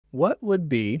What would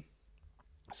be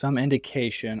some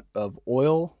indication of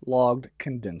oil logged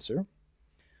condenser?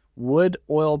 Would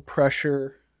oil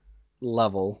pressure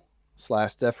level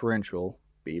slash differential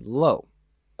be low?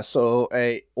 So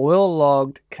a oil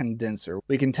logged condenser,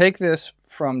 we can take this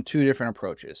from two different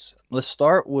approaches. Let's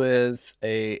start with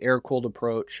a air cooled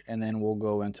approach and then we'll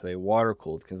go into a water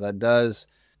cooled, because that does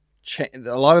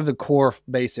a lot of the core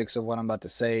basics of what I'm about to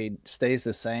say stays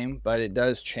the same, but it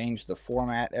does change the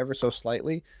format ever so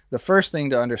slightly. The first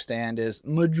thing to understand is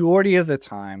majority of the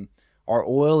time our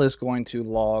oil is going to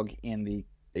log in the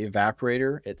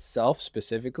evaporator itself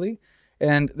specifically,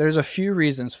 and there's a few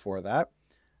reasons for that.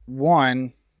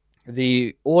 One,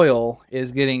 the oil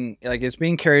is getting, like, it's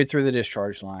being carried through the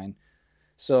discharge line.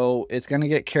 So it's going to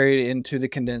get carried into the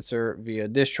condenser via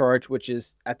discharge, which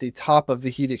is at the top of the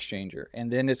heat exchanger.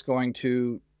 And then it's going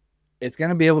to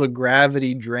be able to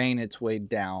gravity drain its way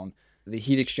down the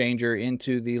heat exchanger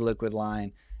into the liquid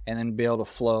line and then be able to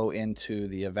flow into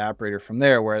the evaporator from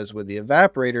there. Whereas with the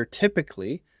evaporator,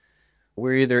 typically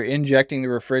we're either injecting the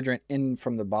refrigerant in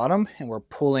from the bottom and we're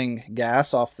pulling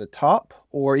gas off the top,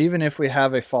 or even if we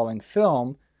have a falling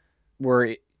film,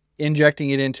 we're injecting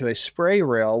it into a spray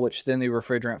rail, which then the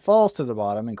refrigerant falls to the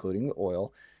bottom, including the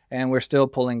oil, and we're still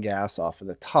pulling gas off of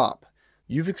the top.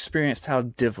 You've experienced how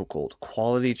difficult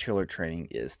quality chiller training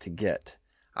is to get.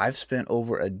 I've spent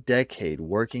over a decade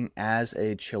working as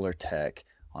a chiller tech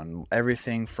on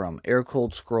everything from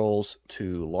air-cooled scrolls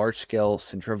to large-scale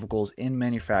centrifugals in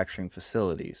manufacturing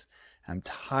facilities. I'm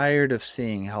tired of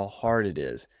seeing how hard it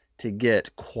is to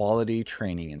get quality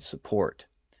training and support.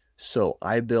 So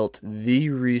I built the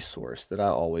resource that I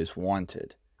always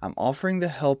wanted. I'm offering the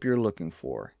help you're looking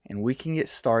for, and we can get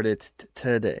started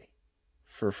today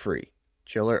for free.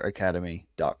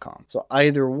 ChillerAcademy.com. So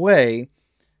either way,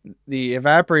 the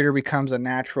evaporator becomes a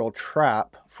natural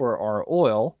trap for our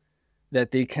oil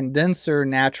that the condenser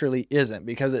naturally isn't,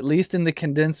 because at least in the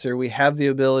condenser, we have the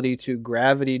ability to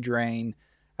gravity drain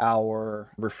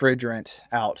our refrigerant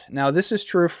out. Now, this is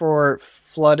true for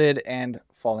flooded and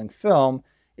falling film.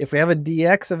 If we have a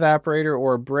DX evaporator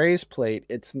or a braze plate,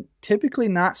 it's typically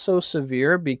not so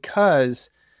severe because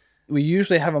we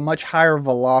usually have a much higher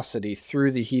velocity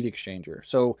through the heat exchanger.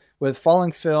 So with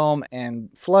falling film and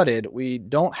flooded, we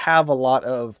don't have a lot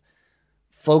of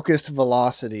focused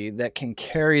velocity that can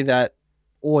carry that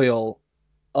oil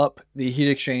up the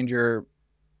heat exchanger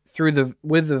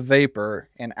with the vapor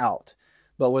and out.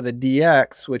 But with a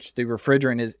DX, which the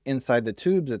refrigerant is inside the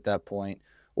tubes at that point,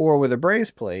 or with a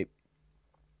braze plate,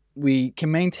 we can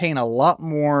maintain a lot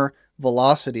more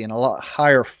velocity and a lot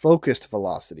higher focused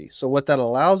velocity. So what that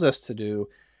allows us to do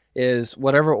is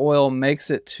whatever oil makes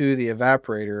it to the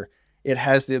evaporator, it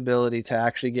has the ability to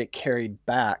actually get carried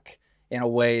back in a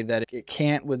way that it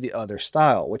can't with the other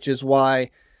style, which is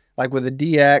why, like with a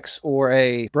DX or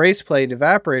a braze plate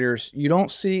evaporators, you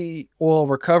don't see oil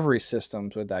recovery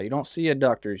systems with that. You don't see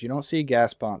adductors, you don't see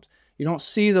gas pumps, you don't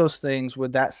see those things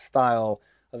with that style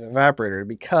of evaporator,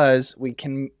 because we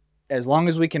can, as long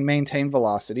as we can maintain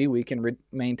velocity, we can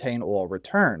maintain oil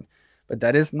return. But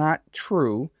that is not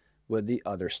true with the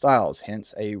other styles.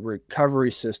 Hence, a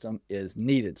recovery system is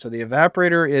needed. So the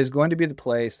evaporator is going to be the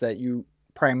place that you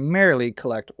primarily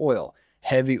collect oil.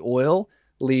 Heavy oil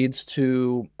leads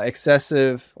to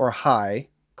excessive or high,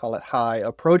 call it high,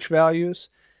 approach values.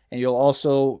 And you'll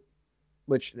also,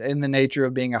 which in the nature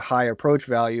of being a high approach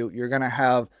value, you're going to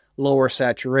have lower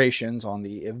saturations on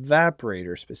the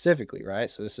evaporator specifically, right?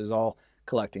 So this is all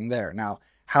collecting there. Now,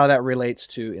 how that relates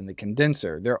to in the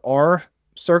condenser, there are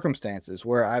circumstances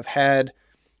where I've had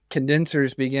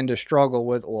condensers begin to struggle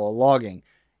with oil logging.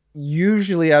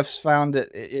 Usually I've found that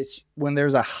it's when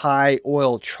there's a high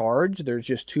oil charge, there's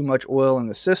just too much oil in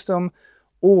the system,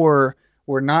 or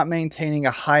we're not maintaining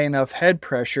a high enough head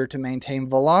pressure to maintain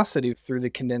velocity through the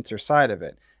condenser side of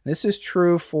it. This is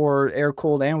true for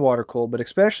air-cooled and water-cooled, but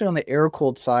especially on the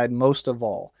air-cooled side most of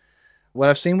all. What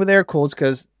I've seen with air-cooled is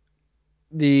because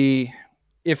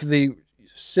if the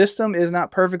system is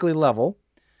not perfectly level,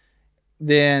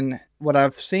 then what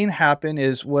I've seen happen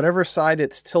is whatever side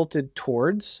it's tilted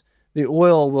towards, the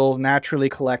oil will naturally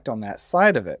collect on that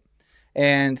side of it.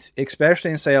 And especially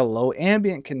in, say, a low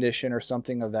ambient condition or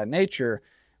something of that nature,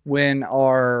 when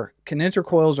our condenser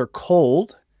coils are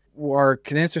cold, our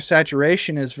condenser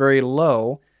saturation is very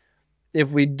low.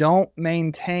 If we don't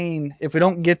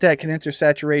get that condenser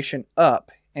saturation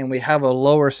up and we have a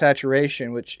lower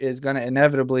saturation, which is going to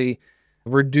inevitably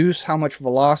reduce how much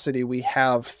velocity we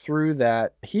have through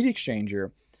that heat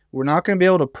exchanger, we're not going to be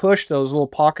able to push those little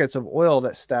pockets of oil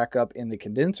that stack up in the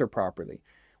condenser properly.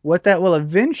 What that will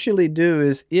eventually do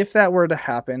is, if that were to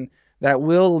happen, that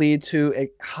will lead to a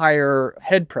higher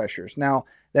head pressures. Now,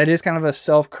 that is kind of a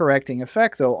self-correcting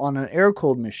effect though on an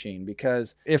air-cooled machine,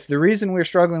 because if the reason we're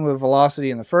struggling with velocity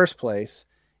in the first place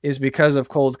is because of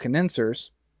cold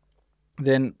condensers,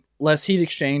 then less heat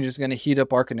exchange is going to heat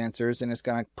up our condensers and it's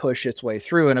going to push its way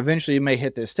through, and eventually you may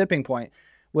hit this tipping point.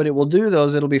 What it will do though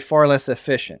is it'll be far less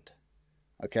efficient.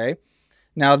 Okay.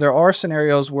 Now there are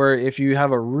scenarios where if you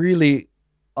have a really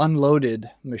unloaded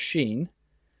machine,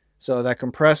 so that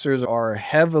compressors are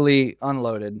heavily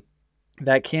unloaded,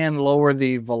 that can lower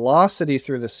the velocity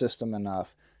through the system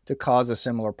enough to cause a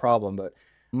similar problem. But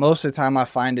most of the time I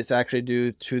find it's actually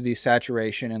due to the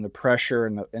saturation and the pressure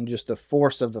and just the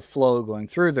force of the flow going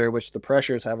through there, which the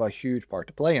pressures have a huge part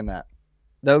to play in that.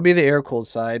 That would be the air-cooled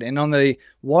side. And on the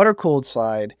water-cooled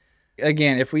side,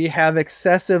 again, if we have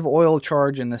excessive oil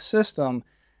charge in the system,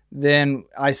 then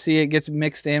I see it gets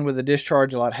mixed in with the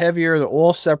discharge a lot heavier. The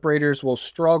oil separators will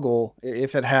struggle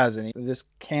if it has any. This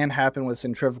can happen with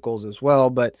centrifugals as well,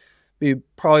 but be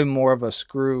probably more of a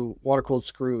water-cooled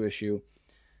screw issue.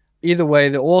 Either way,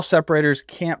 the oil separators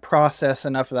can't process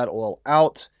enough of that oil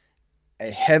out.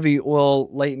 A heavy oil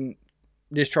latent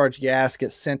discharge gas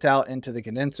gets sent out into the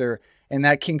condenser, and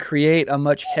that can create a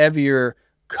much heavier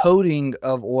coating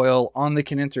of oil on the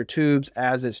condenser tubes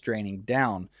as it's draining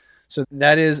down. So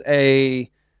that is a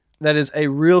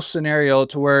real scenario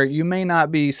to where you may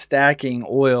not be stacking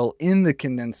oil in the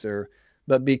condenser,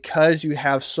 but because you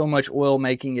have so much oil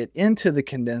making it into the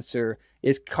condenser,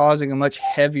 it's causing a much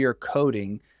heavier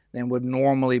coating than would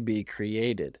normally be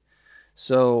created.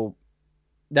 So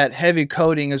that heavy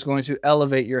coating is going to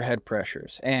elevate your head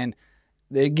pressures, and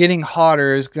getting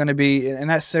hotter is going to be, in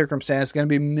that circumstance, going to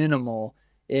be minimal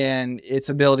in its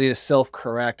ability to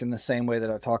self-correct in the same way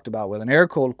that I talked about with an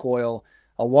air-cooled coil.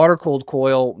 A water-cooled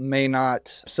coil may not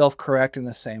self-correct in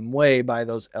the same way by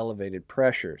those elevated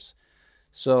pressures.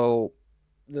 So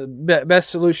the best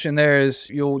solution there is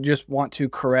you'll just want to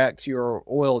correct your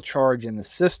oil charge in the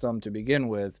system to begin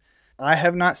with. I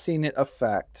have not seen it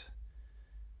affect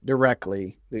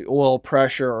directly the oil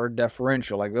pressure or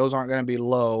differential. Like, those aren't going to be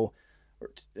low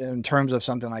in terms of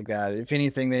something like that. If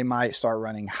anything, they might start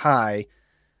running high.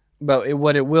 But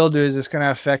what it will do is it's going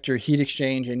to affect your heat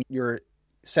exchange and your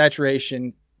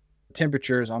saturation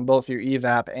temperatures on both your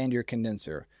evap and your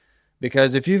condenser.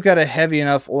 Because if you've got a heavy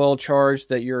enough oil charge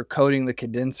that you're coating the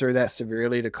condenser that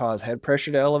severely to cause head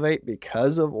pressure to elevate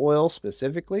because of oil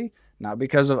specifically, not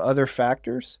because of other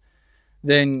factors,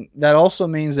 then that also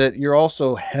means that you're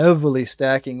also heavily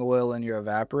stacking oil in your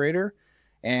evaporator,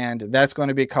 and that's going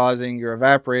to be causing your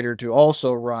evaporator to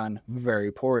also run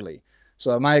very poorly.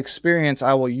 So in my experience,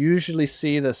 I will usually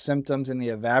see the symptoms in the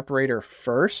evaporator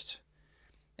first,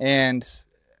 and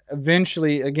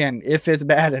eventually, again, if it's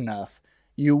bad enough,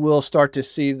 you will start to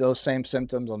see those same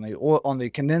symptoms on the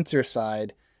condenser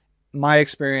side. My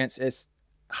experience is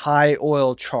high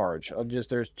oil charge.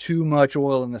 There's too much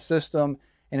oil in the system,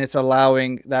 and it's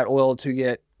allowing that oil to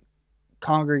get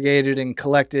congregated and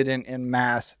collected in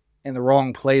mass in the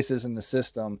wrong places in the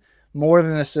system, more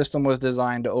than the system was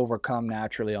designed to overcome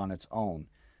naturally on its own,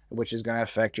 which is going to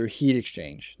affect your heat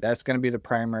exchange. That's going to be the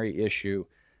primary issue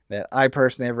that I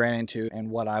personally have ran into and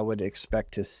what I would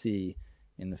expect to see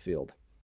in the field.